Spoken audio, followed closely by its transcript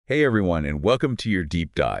Hey everyone, and welcome to your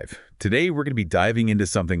deep dive. Today we're going to be diving into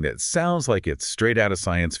something that sounds like it's straight out of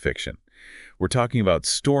science fiction. We're talking about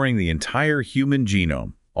storing the entire human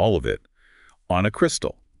genome, all of it, on a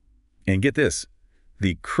crystal. And get this,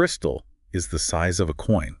 the crystal is the size of a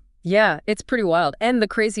coin. Yeah, it's pretty wild. And the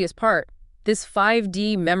craziest part, this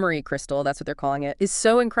 5D memory crystal, that's what they're calling it, is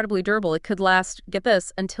so incredibly durable it could last, get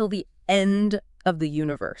this, until the end of the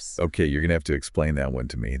universe. Okay, you're going to have to explain that one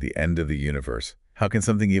to me, the end of the universe. How can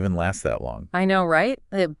something even last that long? I know, right?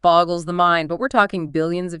 It boggles the mind, but we're talking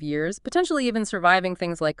billions of years, potentially even surviving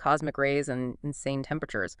things like cosmic rays and insane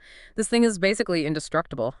temperatures. This thing is basically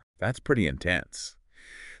indestructible. That's pretty intense.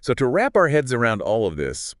 So to wrap our heads around all of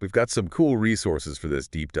this, we've got some cool resources for this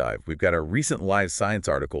deep dive. We've got a recent live science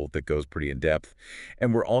article that goes pretty in depth,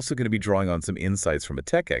 and we're also going to be drawing on some insights from a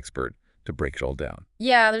tech expert to break it all down.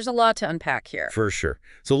 Yeah, there's a lot to unpack here. For sure.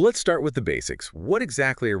 So let's start with the basics. What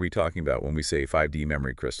exactly are we talking about when we say 5D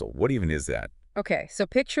memory crystal? What even is that? Okay, so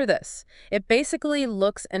picture this. It basically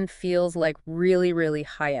looks and feels like really, really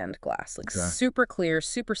high-end glass, like super clear,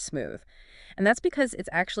 super smooth. And that's because it's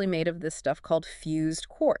actually made of this stuff called fused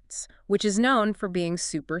quartz, which is known for being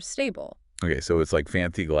super stable. Okay, so it's like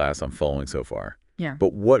fancy glass I'm following so far. Yeah.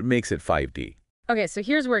 But what makes it 5D? Okay, so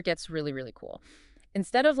here's where it gets really, really cool.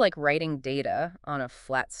 Instead of like writing data on a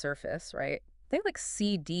flat surface, right? Think like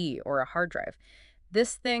CD or a hard drive.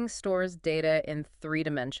 This thing stores data in 3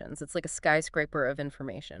 dimensions. It's like a skyscraper of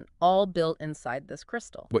information, all built inside this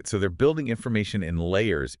crystal. What, so they're building information in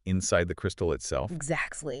layers inside the crystal itself?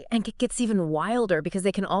 Exactly. And it gets even wilder because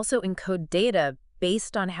they can also encode data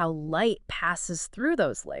based on how light passes through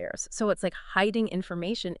those layers. So it's like hiding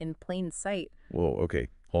information in plain sight. Whoa, okay.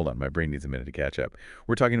 Hold on, my brain needs a minute to catch up.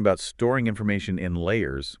 We're talking about storing information in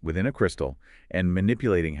layers within a crystal and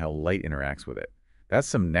manipulating how light interacts with it. That's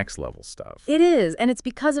some next-level stuff. It is, and it's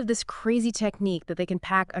because of this crazy technique that they can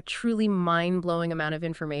pack a truly mind-blowing amount of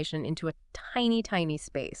information into a tiny, tiny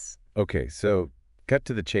space. Okay, so cut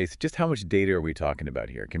to the chase. Just how much data are we talking about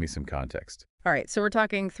here? Give me some context. All right, so we're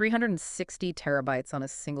talking 360 terabytes on a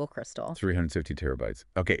single crystal. 350 terabytes.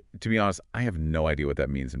 Okay, to be honest, I have no idea what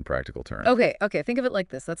that means in practical terms. Okay, think of it like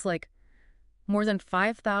this. That's like more than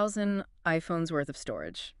 5,000 iPhones worth of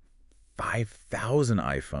storage. 5,000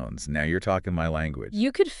 iPhones. Now you're talking my language.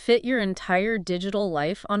 You could fit your entire digital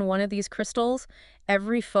life on one of these crystals,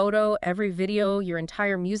 every photo, every video, your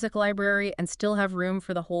entire music library, and still have room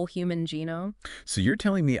for the whole human genome. So you're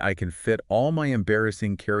telling me I can fit all my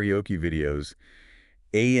embarrassing karaoke videos,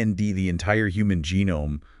 A and D, the entire human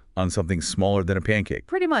genome, on something smaller than a pancake?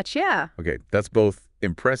 Pretty much, yeah. Okay, that's both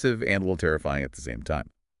impressive and a little terrifying at the same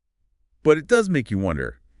time. But it does make you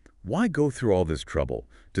wonder, why go through all this trouble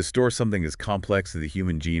to store something as complex as the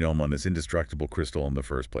human genome on this indestructible crystal in the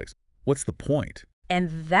first place? What's the point?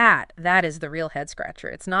 And that is the real head scratcher.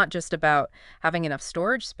 It's not just about having enough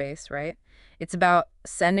storage space, right? It's about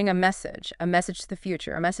sending a message to the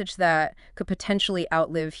future, a message that could potentially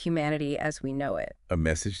outlive humanity as we know it. A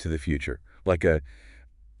message to the future, like a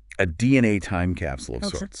DNA time capsule of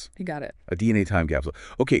sorts. You got it. A DNA time capsule.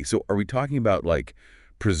 Okay, so are we talking about like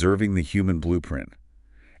preserving the human blueprint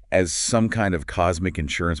as some kind of cosmic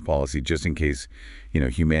insurance policy just in case,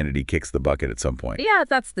 humanity kicks the bucket at some point? Yeah,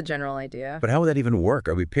 that's the general idea. But how would that even work?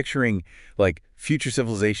 Are we picturing like future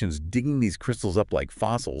civilizations digging these crystals up like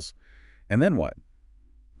fossils, and then what?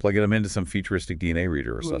 Plugging them into some futuristic DNA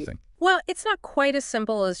reader or something? Well, it's not quite as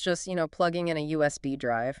simple as just, plugging in a USB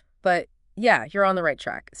drive. But yeah, you're on the right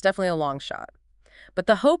track. It's definitely a long shot. But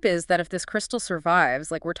the hope is that if this crystal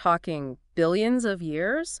survives, like we're talking billions of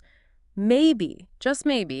years, maybe, just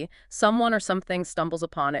maybe, someone or something stumbles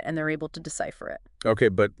upon it and they're able to decipher it. Okay,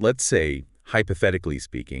 but let's say, hypothetically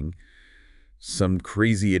speaking, some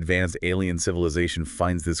crazy advanced alien civilization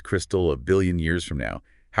finds this crystal a billion years from now.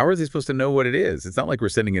 How are they supposed to know what it is? It's not like we're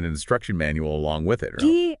sending an instruction manual along with it,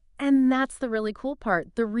 right? And that's the really cool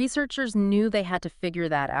part. The researchers knew they had to figure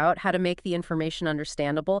that out, how to make the information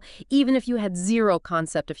understandable, even if you had zero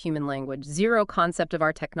concept of human language, zero concept of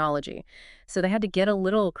our technology. So they had to get a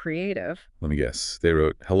little creative. Let me guess. They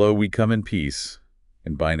wrote, "Hello, we come in peace,"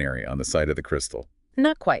 in binary on the side of the crystal.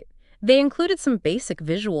 Not quite. They included some basic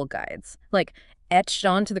visual guides, like etched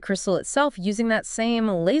onto the crystal itself using that same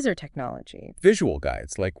laser technology. Visual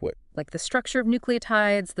guides, like what? Like the structure of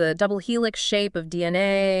nucleotides, the double helix shape of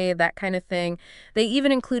DNA, that kind of thing. They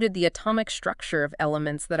even included the atomic structure of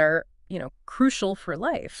elements that are, crucial for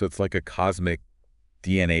life. So it's like a cosmic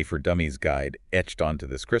DNA for Dummies guide etched onto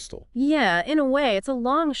this crystal. Yeah, in a way, it's a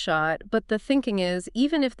long shot, but the thinking is,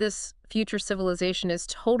 even if this future civilization is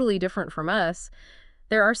totally different from us,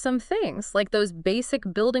 There are some things, like those basic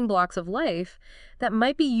building blocks of life, that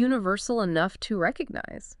might be universal enough to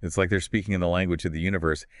recognize. It's like they're speaking in the language of the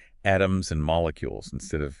universe, atoms and molecules,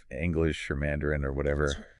 instead of English or Mandarin or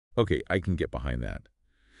whatever. Okay, I can get behind that.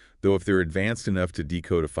 Though if they're advanced enough to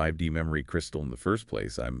decode a 5D memory crystal in the first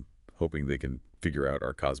place, I'm hoping they can figure out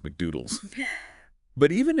our cosmic doodles.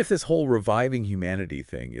 But even if this whole reviving humanity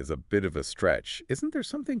thing is a bit of a stretch, isn't there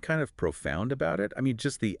something kind of profound about it? I mean,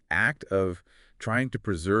 just the act of trying to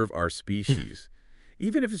preserve our species,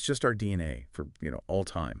 even if it's just our DNA for, all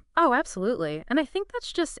time. Oh, absolutely. And I think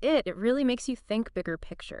that's just it. It really makes you think bigger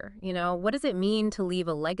picture. What does it mean to leave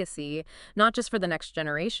a legacy, not just for the next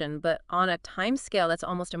generation, but on a time scale that's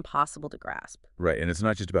almost impossible to grasp? Right, and it's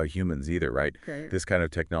not just about humans either, right? Great. This kind of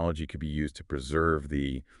technology could be used to preserve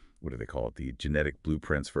the, what do they call it, the genetic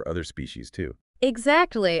blueprints for other species too.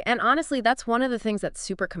 Exactly. And honestly, that's one of the things that's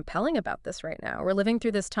super compelling about this right now. We're living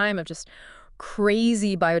through this time of just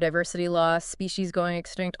crazy biodiversity loss, species going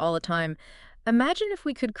extinct all the time. Imagine if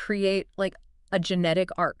we could create like a genetic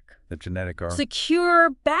arc. The genetic arc.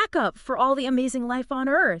 Secure backup for all the amazing life on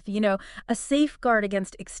Earth, a safeguard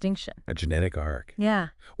against extinction. A genetic arc. Yeah.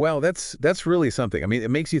 Well, that's really something. I mean,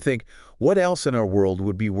 it makes you think, what else in our world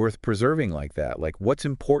would be worth preserving like that? Like, what's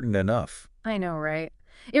important enough? I know, right?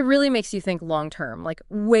 It really makes you think long term, like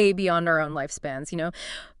way beyond our own lifespans.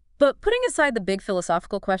 But putting aside the big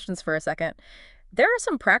philosophical questions for a second, there are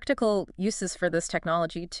some practical uses for this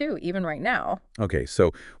technology too, even right now. Okay,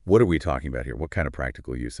 so what are we talking about here? What kind of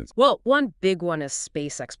practical uses? Well, one big one is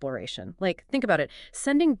space exploration. Like, think about it.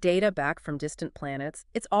 Sending data back from distant planets,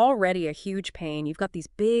 it's already a huge pain. You've got these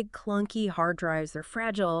big, clunky hard drives. They're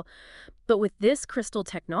fragile. But with this crystal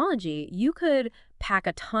technology, you could pack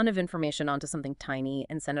a ton of information onto something tiny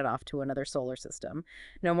and send it off to another solar system.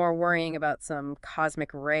 No more worrying about some cosmic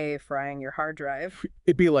ray frying your hard drive.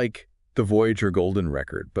 It'd be like the Voyager Golden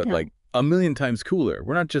Record, but Yeah. like a million times cooler.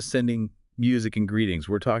 We're not just sending music and greetings.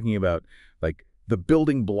 We're talking about like the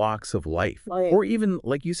building blocks of life, Right. or even,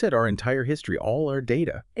 like you said, our entire history, all our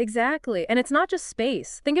data. Exactly. And it's not just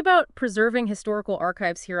space. Think about preserving historical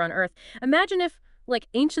archives here on Earth. Imagine if, like,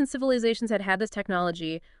 ancient civilizations had had this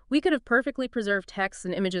technology, we could have perfectly preserved texts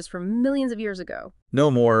and images from millions of years ago.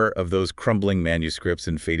 No more of those crumbling manuscripts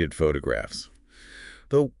and faded photographs.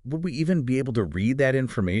 Though, would we even be able to read that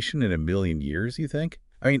information in a million years, you think?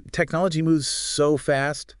 I mean, technology moves so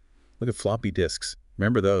fast. Look at floppy disks.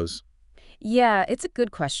 Remember those? Yeah, it's a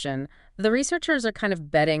good question. The researchers are kind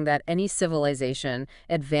of betting that any civilization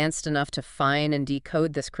advanced enough to find and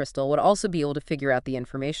decode this crystal would also be able to figure out the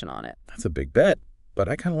information on it. That's a big bet, but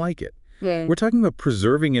I kind of like it. Yeah. We're talking about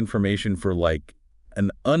preserving information for like an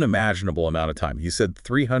unimaginable amount of time. You said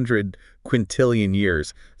 300 quintillion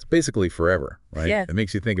years. It's basically forever, right? Yeah. It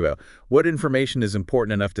makes you think about what information is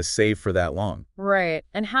important enough to save for that long. Right.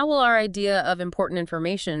 And how will our idea of important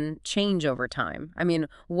information change over time? I mean,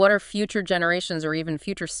 what are future generations or even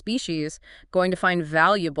future species going to find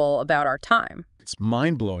valuable about our time? It's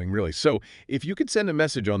mind-blowing, really. So if you could send a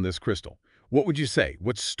message on this crystal, what would you say?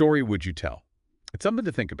 What story would you tell? It's something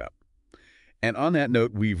to think about. And on that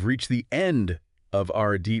note, we've reached the end of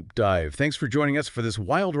our deep dive. Thanks for joining us for this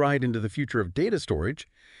wild ride into the future of data storage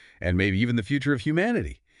and maybe even the future of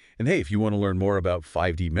humanity. And hey, if you want to learn more about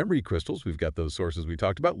 5D memory crystals, we've got those sources we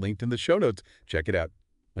talked about linked in the show notes. Check it out.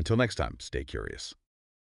 Until next time, stay curious.